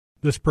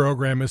This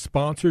program is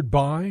sponsored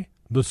by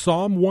the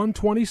Psalm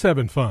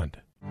 127 Fund.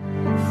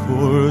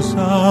 For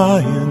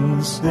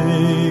Zion's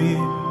sake,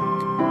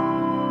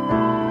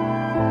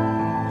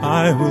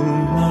 I will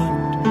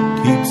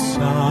not keep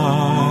silent.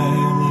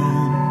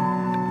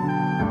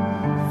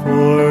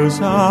 For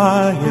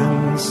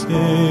Zion's sake,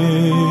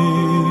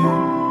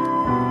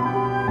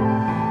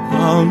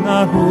 I'll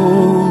not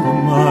hold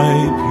my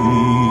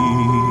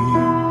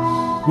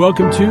peace.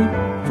 Welcome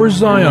to For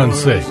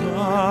Zion's Sake.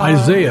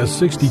 Isaiah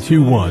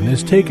 62:1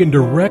 is taken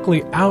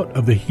directly out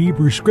of the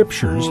Hebrew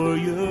Scriptures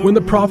when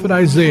the prophet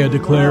Isaiah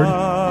declared,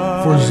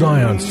 "For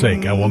Zion's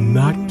sake I will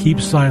not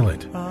keep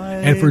silent,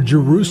 and for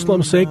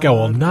Jerusalem's sake I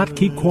will not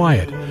keep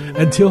quiet,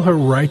 until her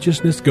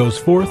righteousness goes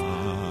forth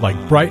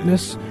like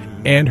brightness,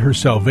 and her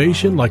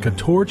salvation like a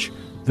torch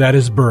that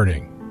is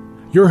burning."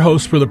 Your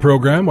hosts for the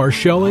program are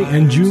Shelley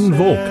and June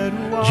Volk,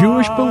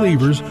 Jewish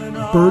believers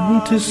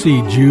burdened to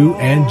see Jew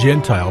and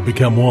Gentile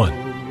become one.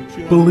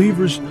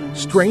 Believers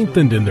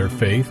strengthened in their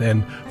faith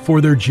and for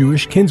their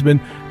Jewish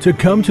kinsmen to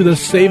come to the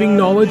saving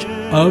knowledge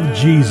of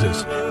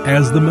Jesus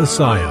as the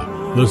Messiah,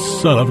 the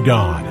Son of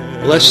God.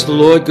 Bless the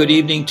Lord. Good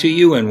evening to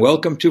you and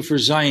welcome to For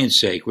Zion's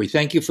Sake. We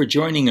thank you for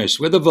joining us.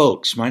 We're the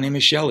Volks. My name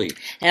is Shelley.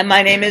 And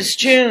my name is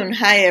June.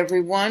 Hi,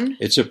 everyone.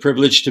 It's a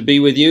privilege to be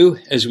with you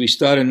as we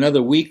start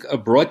another week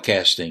of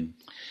broadcasting.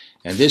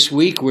 And this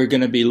week we're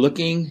going to be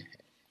looking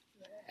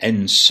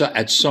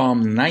at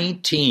Psalm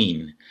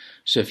 19.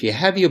 So if you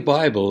have your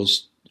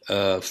Bibles,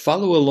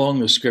 follow along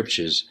the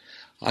Scriptures.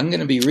 I'm going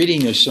to be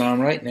reading a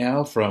psalm right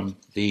now from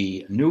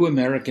the New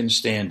American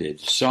Standard,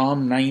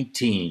 Psalm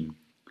 19.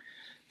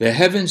 The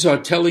heavens are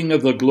telling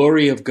of the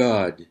glory of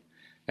God,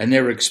 and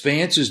their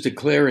expanse is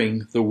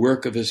declaring the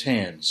work of his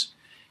hands.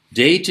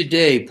 Day to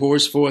day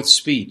pours forth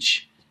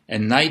speech,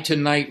 and night to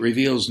night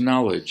reveals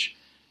knowledge.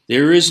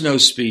 There is no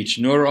speech,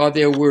 nor are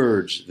there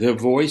words. Their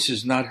voice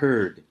is not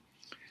heard.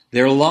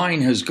 Their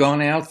line has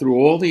gone out through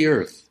all the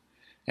earth,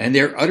 and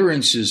their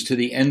utterances to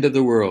the end of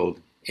the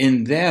world.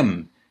 In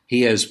them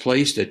he has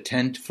placed a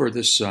tent for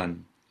the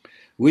sun,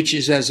 which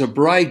is as a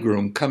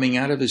bridegroom coming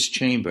out of his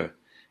chamber.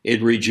 It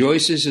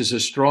rejoices as a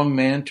strong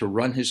man to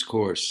run his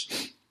course.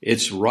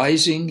 Its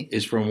rising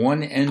is from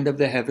one end of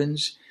the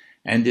heavens,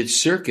 and its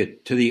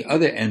circuit to the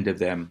other end of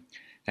them,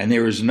 and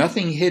there is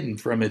nothing hidden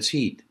from its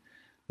heat.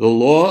 The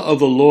law of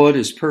the Lord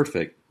is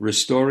perfect,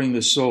 restoring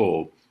the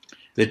soul.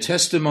 The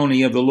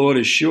testimony of the Lord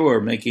is sure,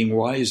 making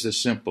wise the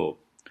simple.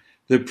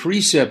 The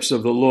precepts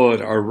of the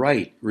Lord are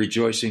right,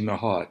 rejoicing the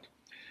heart.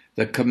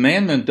 The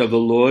commandment of the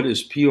Lord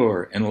is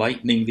pure,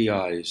 enlightening the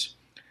eyes.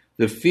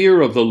 The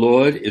fear of the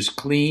Lord is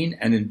clean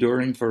and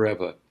enduring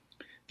forever.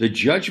 The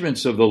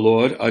judgments of the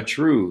Lord are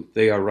true,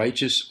 they are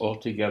righteous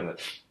altogether.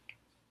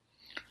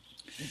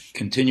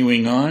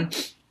 Continuing on,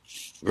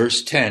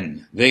 verse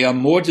 10. They are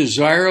more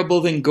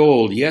desirable than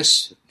gold,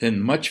 yes, than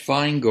much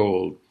fine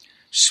gold.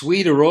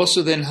 Sweeter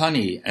also than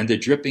honey and the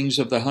drippings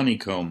of the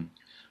honeycomb.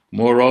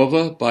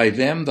 Moreover, by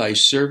them thy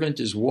servant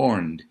is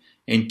warned.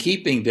 In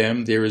keeping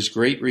them there is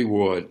great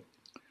reward.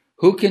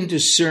 Who can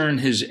discern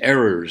his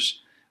errors?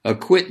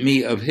 Acquit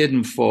me of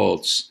hidden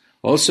faults.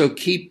 Also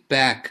keep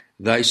back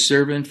thy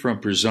servant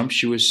from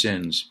presumptuous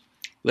sins.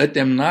 Let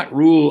them not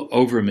rule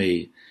over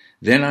me.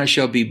 Then I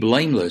shall be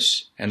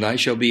blameless, and I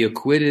shall be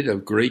acquitted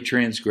of great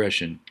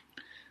transgression.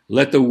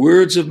 Let the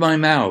words of my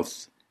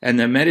mouth and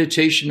the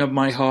meditation of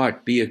my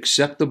heart be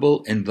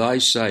acceptable in thy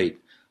sight,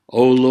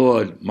 O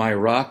Lord, my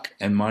rock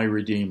and my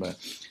redeemer.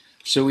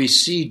 So we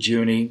see,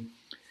 Junie,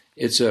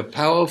 it's a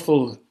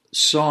powerful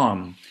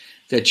psalm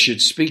that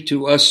should speak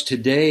to us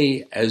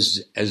today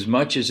as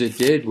much as it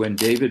did when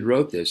David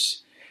wrote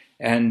this.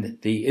 And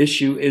the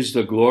issue is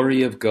the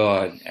glory of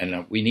God.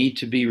 And we need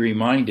to be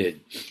reminded,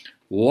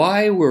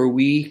 why were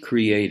we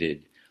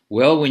created?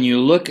 Well, when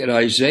you look at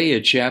Isaiah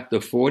chapter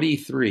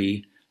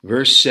 43,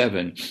 verse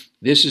 7,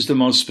 this is the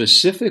most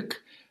specific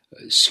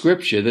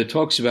scripture that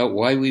talks about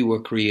why we were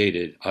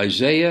created.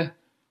 Isaiah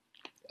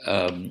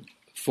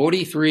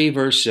 43,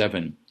 verse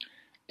 7.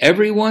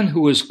 Everyone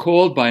who is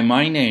called by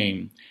my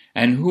name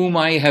and whom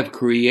I have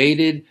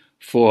created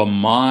for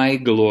my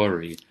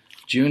glory.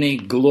 Junie,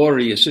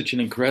 glory is such an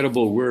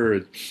incredible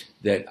word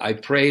that I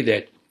pray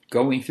that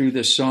going through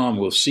this psalm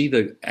we'll see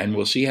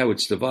how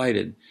it's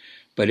divided.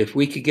 But if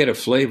we could get a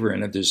flavor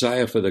and a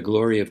desire for the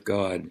glory of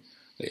God,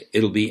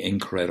 it'll be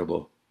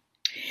incredible.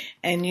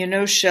 And you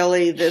know,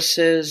 Shelley, this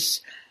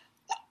is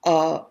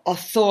a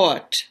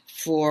thought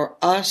for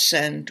us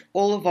and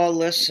all of our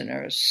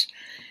listeners.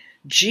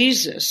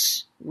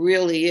 Jesus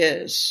really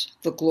is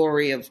the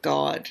glory of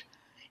God.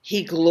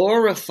 He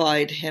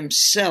glorified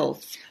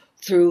himself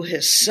through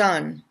his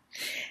Son.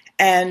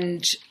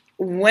 And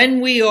when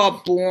we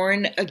are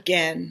born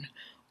again,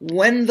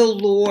 when the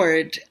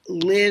Lord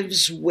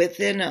lives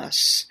within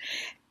us,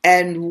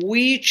 and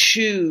we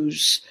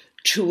choose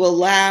to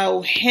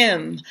allow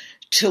him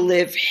to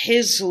live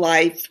his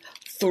life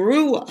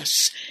through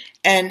us,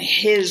 and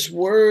his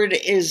word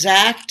is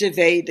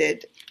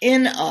activated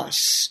in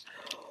us,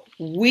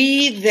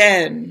 we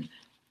then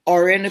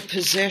are in a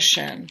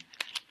position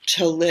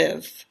to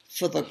live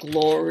for the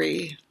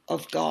glory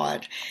of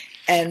God.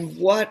 And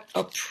what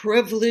a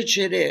privilege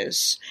it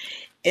is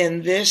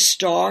in this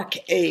dark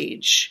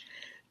age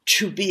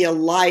to be a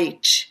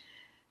light,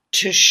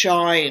 to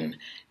shine,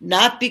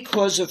 not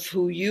because of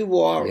who you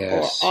are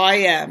Yes. or I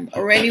am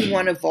or any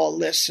one of our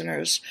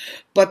listeners,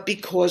 but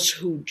because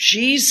who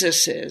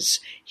Jesus is.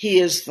 He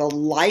is the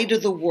light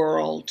of the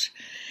world,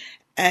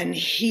 and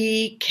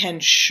he can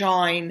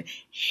shine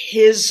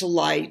his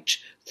light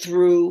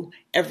through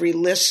every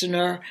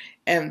listener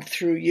and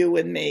through you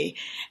and me.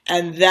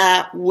 And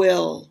that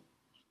will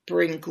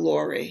bring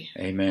glory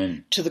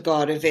Amen. to the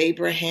God of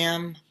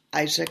Abraham,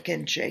 Isaac,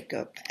 and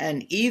Jacob,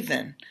 and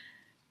even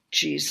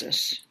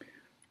Jesus.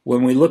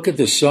 When we look at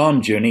the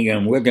Psalm, Junie,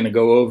 and we're going to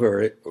go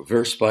over it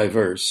verse by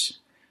verse,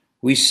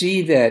 we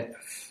see that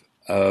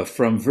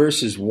from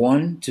verses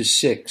 1 to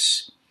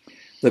 6,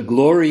 the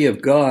glory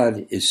of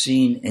God is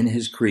seen in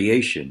his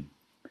creation.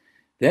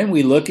 Then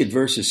we look at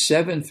verses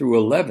 7 through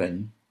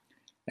 11,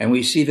 and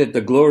we see that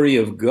the glory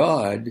of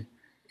God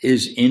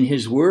is in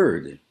his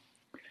word.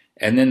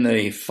 And then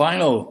the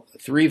final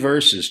 3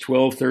 verses,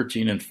 12,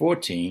 13, and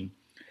 14,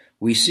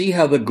 we see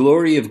how the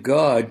glory of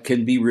God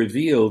can be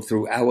revealed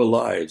through our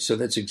lives. So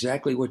that's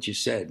exactly what you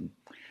said.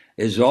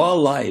 Is our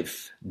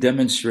life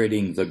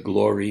demonstrating the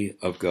glory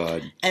of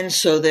God? And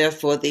so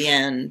therefore the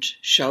end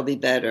shall be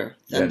better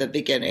than the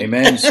beginning.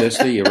 Amen,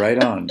 sister, you're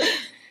right on.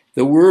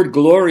 The word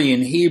glory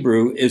in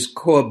Hebrew is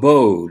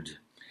kavod.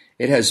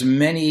 It has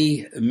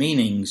many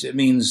meanings. It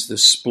means the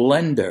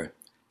splendor,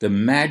 the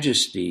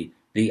majesty,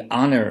 the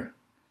honor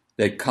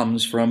that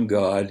comes from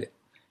God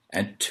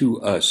and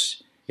to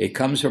us. It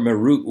comes from a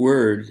root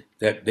word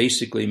that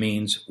basically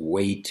means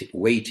weighty,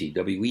 weighty.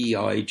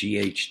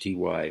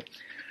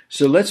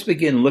 So let's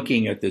begin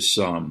looking at this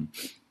psalm.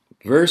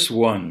 Verse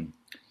 1,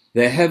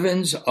 the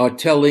heavens are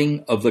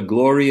telling of the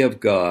glory of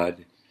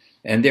God,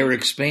 and their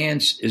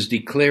expanse is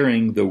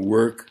declaring the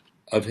work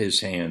of his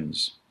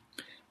hands.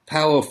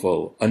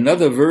 Powerful.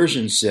 Another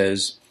version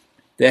says,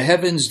 the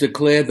heavens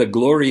declare the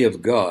glory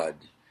of God.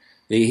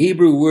 The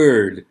Hebrew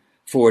word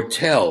for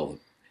tell,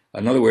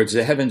 in other words,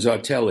 the heavens are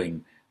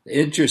telling.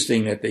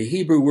 Interesting that the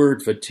Hebrew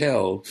word for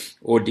tell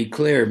or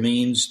declare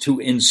means to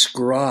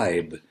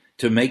inscribe,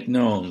 to make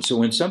known. So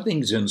when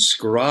something's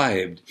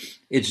inscribed,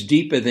 it's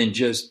deeper than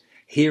just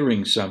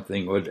hearing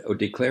something or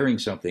declaring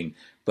something.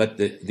 But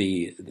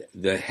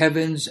the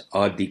heavens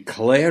are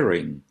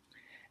declaring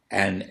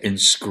and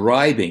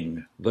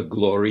inscribing the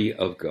glory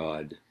of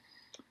God.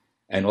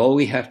 And all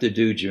we have to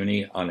do,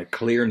 Junie, on a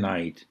clear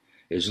night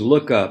is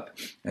look up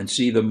and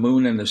see the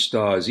moon and the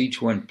stars,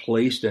 each one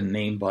placed and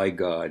named by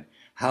God.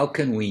 How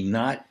can we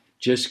not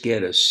just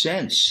get a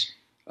sense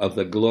of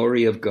the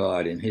glory of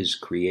God and his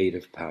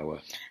creative power?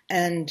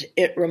 And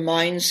it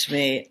reminds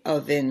me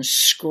of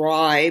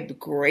inscribe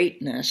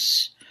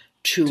greatness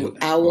to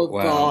our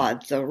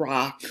God, the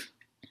rock.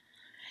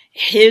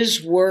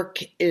 His work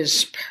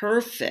is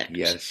perfect.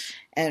 Yes.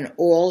 And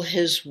all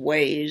his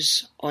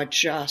ways are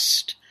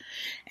just.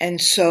 And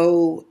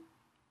so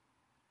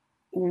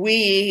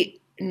we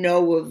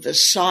know of the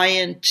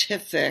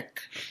scientific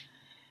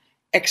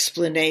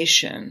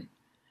explanation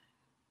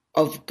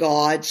of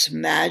God's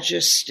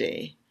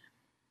majesty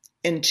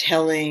in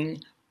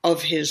telling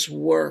of his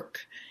work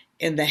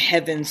in the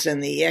heavens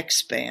and the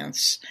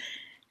expanse.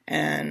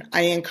 And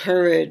I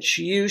encourage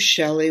you,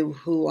 Shelley,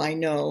 who I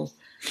know,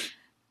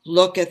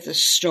 look at the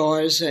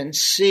stars and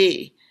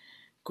see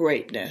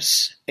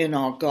greatness in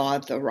our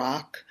God, the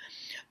rock.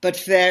 But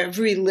for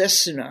every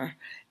listener,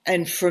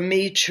 and for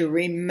me to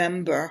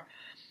remember,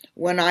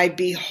 when I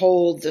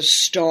behold the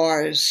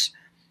stars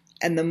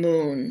and the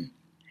moon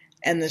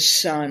and the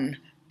sun,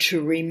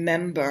 to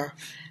remember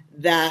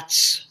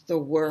that's the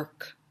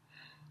work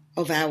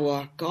of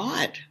our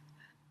God.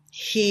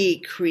 He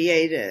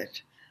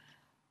created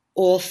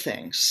all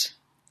things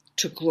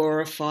to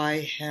glorify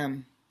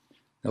him.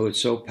 Oh,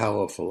 it's so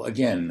powerful.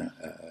 Again,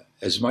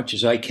 as much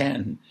as I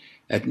can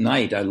at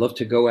night, I love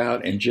to go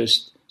out and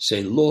just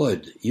say,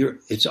 Lord,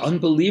 it's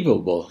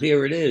unbelievable.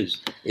 Here it is.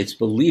 It's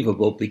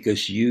believable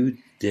because you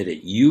did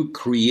it. You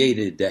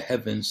created the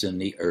heavens and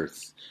the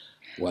earth.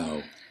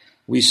 Wow.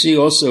 We see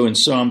also in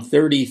Psalm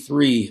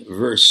 33,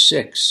 verse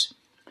 6,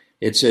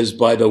 it says,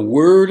 by the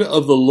word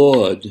of the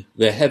Lord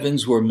the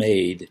heavens were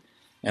made,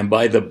 and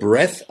by the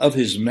breath of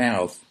his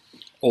mouth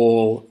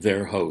all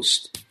their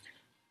host.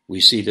 We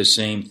see the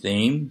same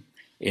theme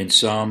in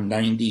Psalm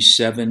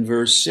 97,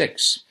 verse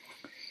 6.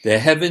 The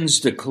heavens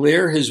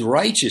declare his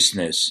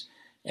righteousness,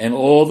 and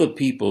all the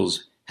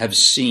peoples have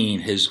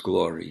seen his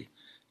glory.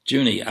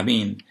 Junie, I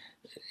mean,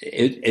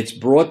 it's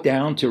brought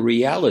down to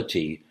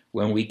reality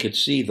when we could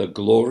see the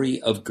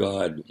glory of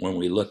God when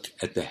we look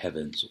at the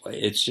heavens.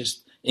 It's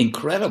just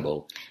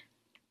incredible.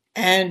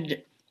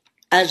 And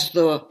as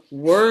the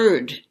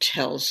word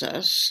tells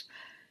us,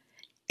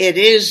 it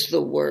is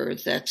the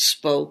word that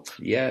spoke.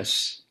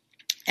 Yes.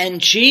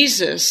 And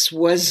Jesus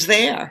was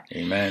there.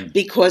 Amen.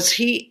 Because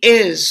he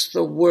is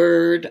the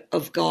word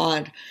of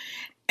God.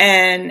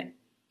 And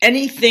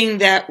anything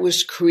that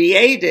was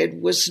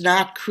created was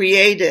not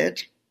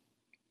created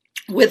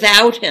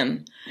without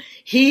him.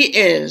 He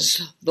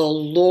is the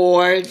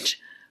Lord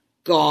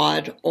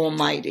God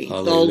Almighty,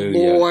 Hallelujah. the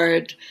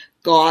Lord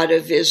God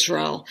of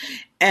Israel.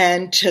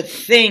 And to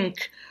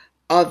think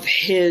of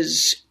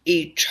his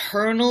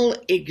eternal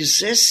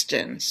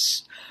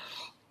existence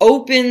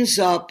opens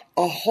up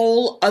a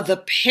whole other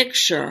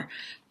picture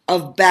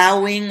of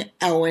bowing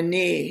our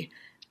knee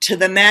to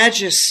the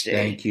majesty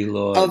Thank you,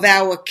 Lord. of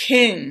our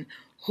King,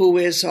 who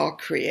is our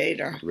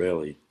Creator.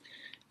 Really.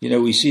 You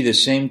know, we see the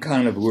same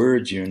kind of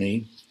words,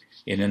 Uni,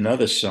 in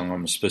another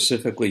psalm,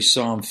 specifically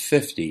Psalm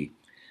 50,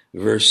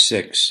 verse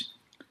 6.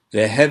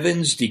 The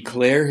heavens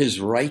declare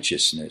his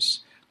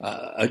righteousness.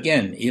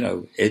 Again, you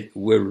know,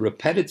 we're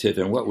repetitive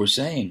in what we're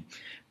saying,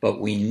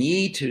 but we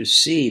need to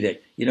see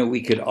that, you know,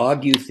 we could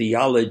argue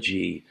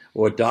theology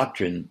or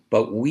doctrine,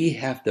 but we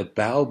have to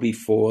bow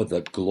before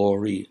the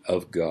glory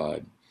of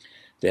God.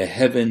 The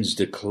heavens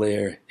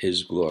declare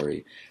his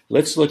glory.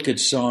 Let's look at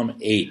Psalm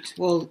 8.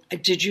 Well,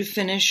 did you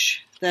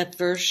finish that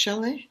verse,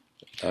 Shelley?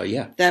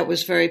 Yeah. That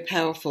was very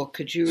powerful.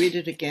 Could you read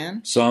it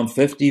again? Psalm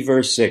 50,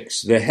 verse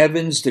 6. The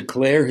heavens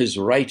declare his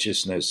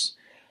righteousness.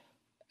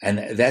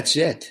 And that's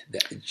it.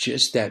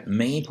 Just that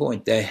main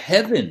point. The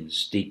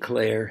heavens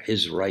declare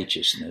his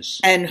righteousness.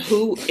 And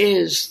who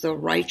is the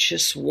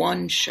righteous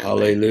one, Shelley?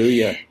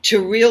 Hallelujah.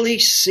 To really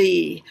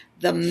see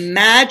the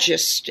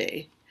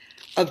majesty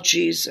of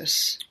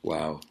Jesus.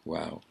 Wow,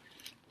 wow.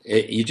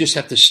 You just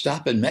have to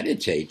stop and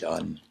meditate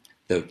on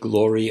the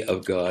glory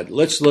of God.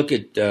 Let's look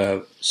at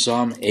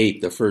Psalm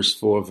 8, the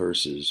first 4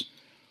 verses.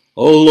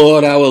 O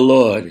Lord, our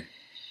Lord,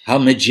 how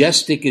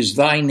majestic is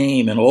thy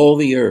name in all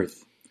the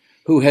earth,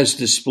 who has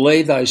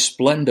displayed thy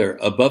splendor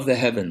above the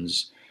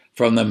heavens.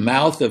 From the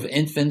mouth of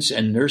infants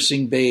and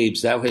nursing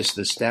babes thou hast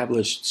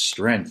established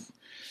strength,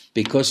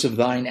 because of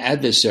thine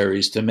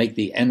adversaries, to make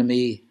the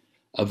enemy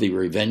of the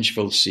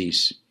revengeful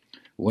cease.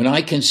 When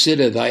I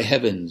consider thy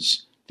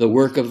heavens, the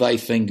work of thy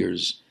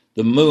fingers,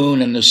 the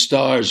moon and the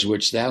stars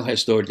which thou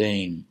hast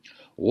ordained,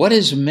 what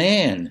is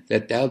man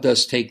that thou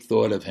dost take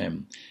thought of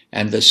him,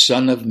 and the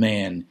son of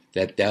man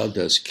that thou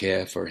dost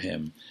care for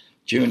him?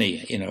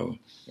 Junie, you know,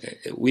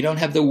 we don't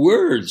have the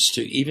words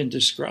to even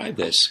describe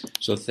this.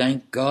 So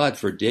thank God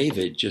for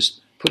David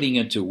just putting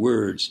into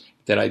words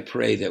that I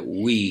pray that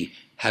we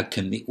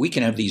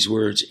can have these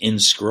words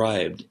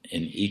inscribed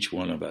in each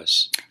one of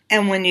us.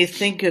 And when you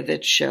think of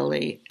it,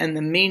 Shelley, and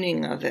the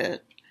meaning of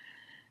it,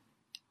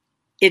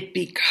 it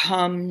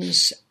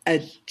becomes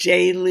a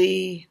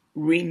daily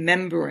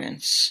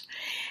remembrance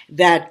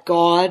that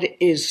God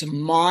is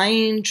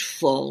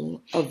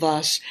mindful of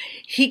us.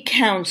 He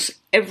counts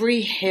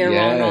every hair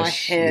on our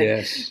head.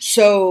 Yes.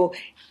 So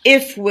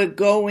if we're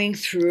going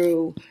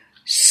through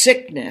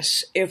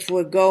sickness, if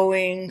we're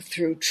going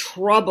through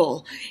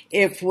trouble,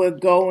 if we're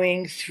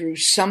going through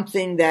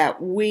something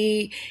that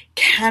we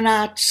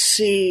cannot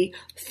see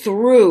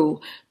through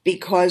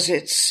because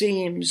it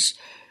seems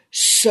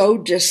so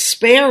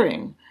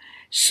despairing,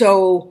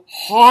 so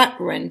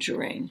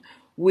heart-rendering,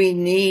 we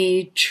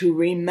need to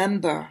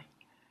remember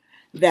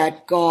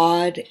that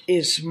God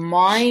is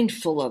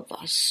mindful of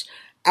us,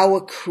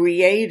 our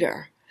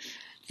Creator,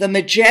 the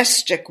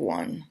majestic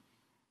one,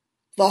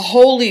 the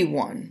Holy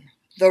One,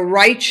 the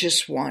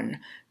righteous one,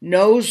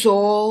 knows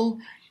all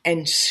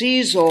and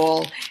sees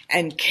all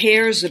and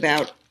cares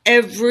about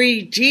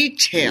every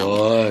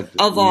detail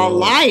of our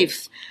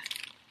life.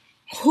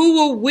 Who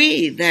are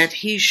we that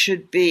he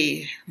should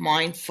be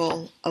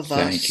mindful of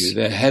us? Thank you.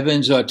 The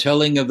heavens are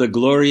telling of the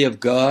glory of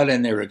God,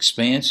 and their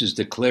expanse is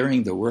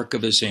declaring the work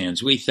of his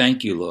hands. We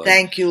thank you, Lord.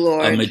 Thank you,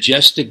 Lord. A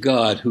majestic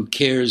God who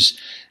cares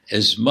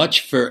as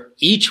much for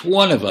each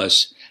one of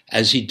us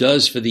as he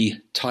does for the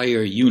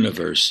entire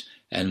universe.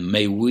 And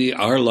may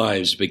our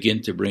lives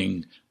begin to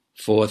bring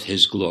forth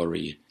his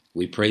glory.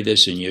 We pray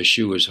this in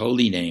Yeshua's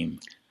holy name.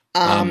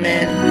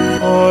 Amen.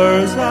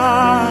 For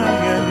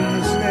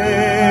Zion's sake.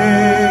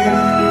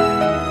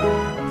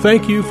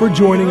 Thank you for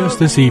joining us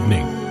this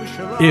evening.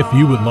 If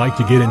you would like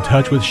to get in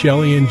touch with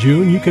Shelley and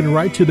June, you can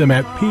write to them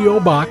at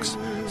P.O. Box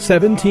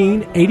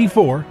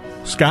 1784,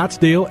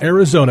 Scottsdale,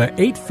 Arizona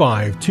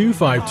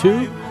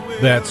 85252.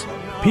 That's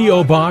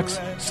P.O. Box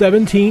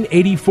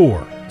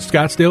 1784,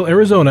 Scottsdale,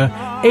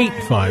 Arizona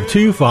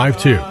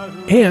 85252.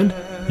 And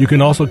you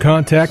can also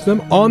contact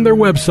them on their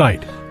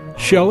website,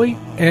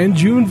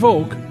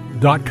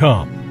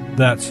 ShelleyandJuneVolk.com.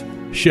 That's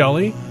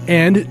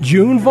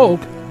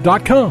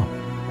ShelleyandJuneVolk.com.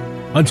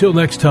 Until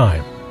next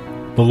time,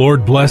 the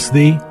Lord bless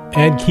thee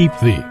and keep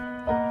thee.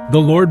 The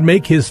Lord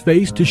make his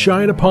face to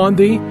shine upon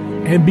thee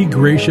and be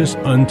gracious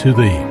unto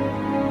thee.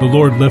 The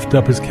Lord lift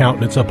up his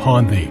countenance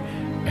upon thee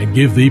and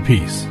give thee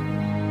peace.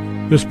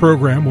 This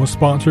program was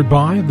sponsored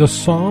by the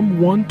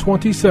Psalm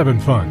 127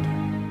 Fund.